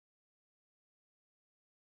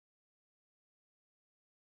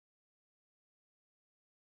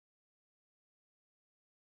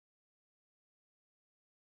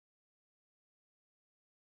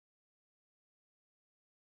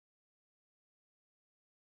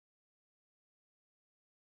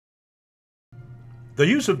The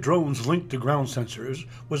use of drones linked to ground sensors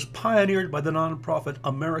was pioneered by the nonprofit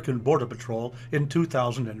American Border Patrol in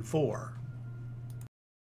 2004.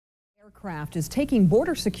 Aircraft is taking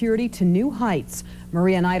border security to new heights.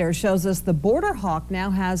 Maria Nider shows us the Border Hawk now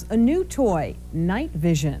has a new toy, night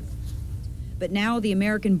vision. But now the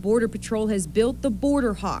American Border Patrol has built the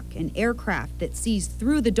Border Hawk, an aircraft that sees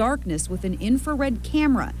through the darkness with an infrared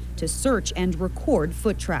camera to search and record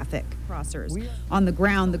foot traffic. Crossers. On the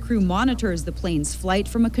ground, the crew monitors the plane's flight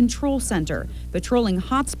from a control center, patrolling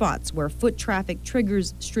hotspots where foot traffic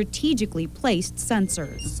triggers strategically placed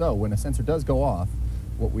sensors. So when a sensor does go off,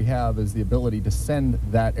 what we have is the ability to send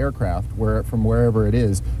that aircraft from wherever it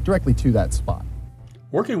is directly to that spot.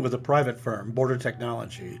 Working with a private firm, Border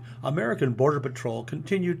Technology, American Border Patrol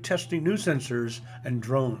continued testing new sensors and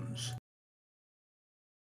drones.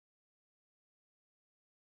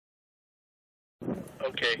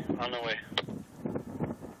 Okay, on the way.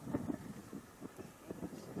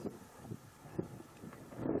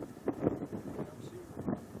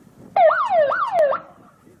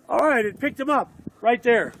 All right, it picked them up right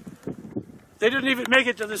there. They didn't even make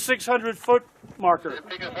it to the 600-foot marker. Did it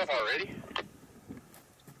pick us up already?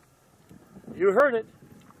 You heard it.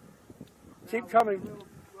 Keep coming.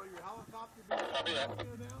 Copy that.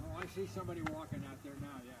 Oh, I see somebody walking out there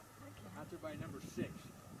now, yeah. Out there by number 6. There's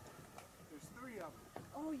 3 of them.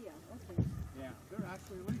 Oh, yeah, okay. Yeah, they're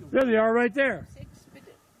actually legal. There they are right there.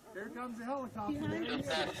 Here comes the helicopter. Just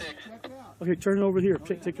past 6. Check it out. Okay, turn it over here.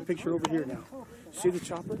 Take a picture over here now. See the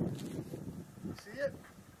chopper? See it?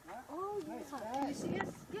 Oh, yeah. You see it?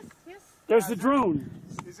 Yes, yes. There's the drone.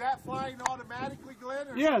 Is that flying automatically, Glenn,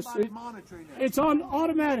 or Yes, somebody monitoring it? It's on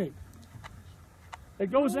automatic. It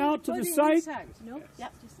goes out to the site Nope,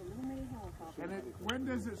 yep, just a little mini helicopter. And when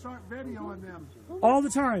does it start videoing them? all the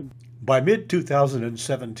time. By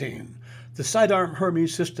mid-2017, the Sidearm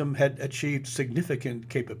Hermes system had achieved significant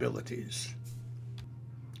capabilities.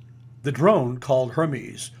 The drone, called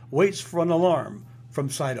Hermes, waits for an alarm from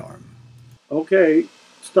Sidearm. Okay,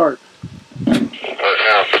 start.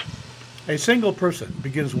 A single person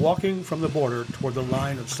begins walking from the border toward the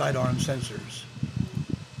line of Sidearm sensors.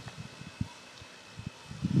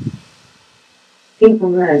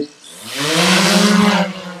 People red.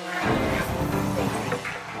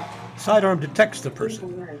 Sidearm detects the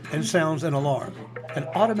person and sounds an alarm. An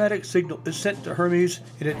automatic signal is sent to Hermes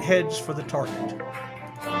and it heads for the target.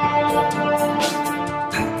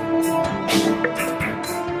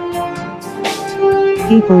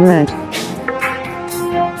 People red.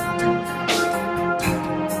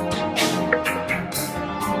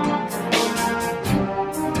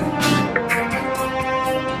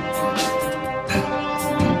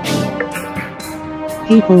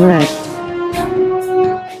 People red.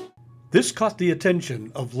 This caught the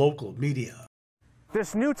attention of local media.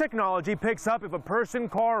 This new technology picks up if a person,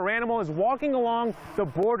 car, or animal is walking along the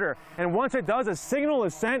border, and once it does, a signal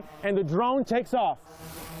is sent and the drone takes off.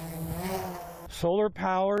 Solar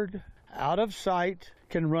powered, out of sight,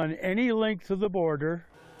 can run any length of the border.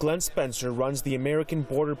 Glenn Spencer runs the American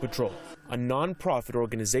Border Patrol, a non-profit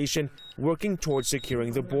organization working towards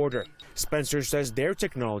securing the border. Spencer says their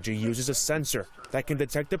technology uses a sensor that can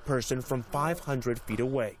detect a person from 500 feet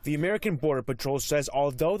away. The American Border Patrol says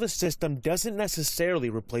although the system doesn't necessarily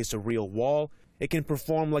replace a real wall, it can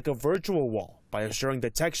perform like a virtual wall by assuring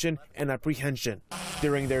detection and apprehension.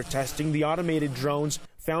 During their testing, the automated drones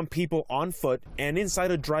found people on foot and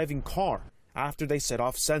inside a driving car after they set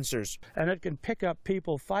off sensors. And it can pick up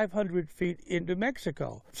people 500 feet into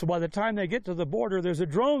Mexico. So by the time they get to the border, there's a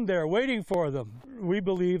drone there waiting for them. We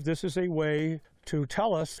believe this is a way to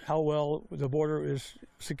tell us how well the border is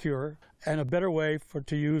secure and a better way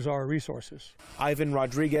to use our resources. Ivan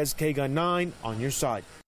Rodriguez, KGUN 9, on your side.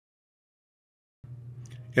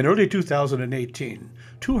 In early 2018,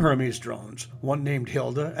 2 Hermes drones, one named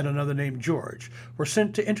Hilda and another named George, were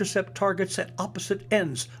sent to intercept targets at opposite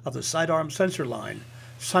ends of the Sidearm sensor line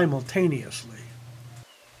simultaneously.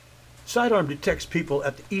 Sidearm detects people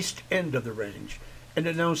at the east end of the range and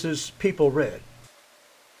announces People Red.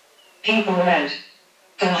 People red.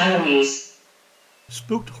 Go Hermes.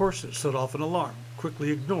 Spooked horses set off an alarm,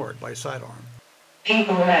 quickly ignored by Sidearm.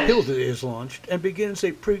 People red. Hilda is launched and begins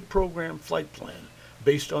a pre-programmed flight plan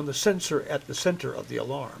based on the sensor at the center of the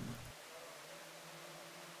alarm.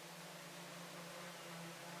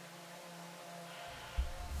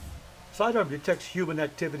 Sidearm detects human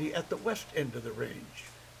activity at the west end of the range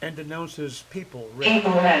and announces People Red.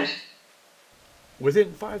 People red.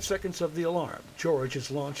 Within 5 seconds of the alarm, George is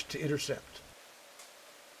launched to intercept.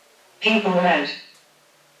 People red.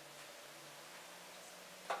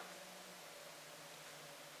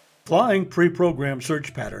 Applying pre-programmed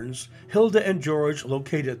search patterns, Hilda and George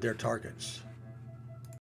located their targets.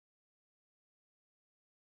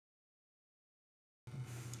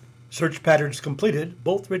 Search patterns completed,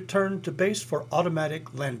 both returned to base for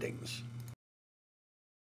automatic landings.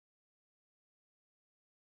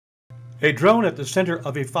 A drone at the center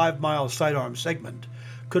of a 5-mile sidearm segment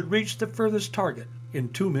could reach the furthest target in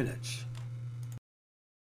 2 minutes.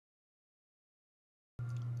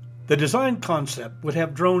 The design concept would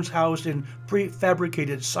have drones housed in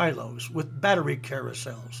prefabricated silos with battery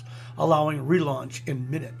carousels, allowing relaunch in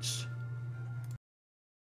minutes.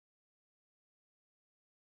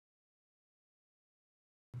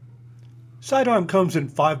 Sidearm comes in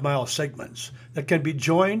 5-mile segments that can be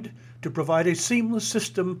joined to provide a seamless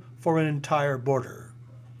system for an entire border.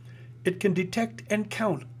 It can detect and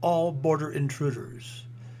count all border intruders.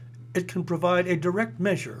 It can provide a direct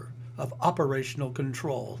measure of operational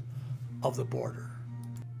control of the border.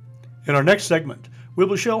 In our next segment, we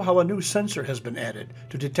will show how a new sensor has been added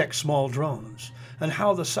to detect small drones and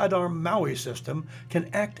how the Sidearm Maui system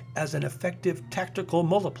can act as an effective tactical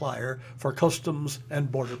multiplier for customs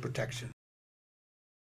and border protection.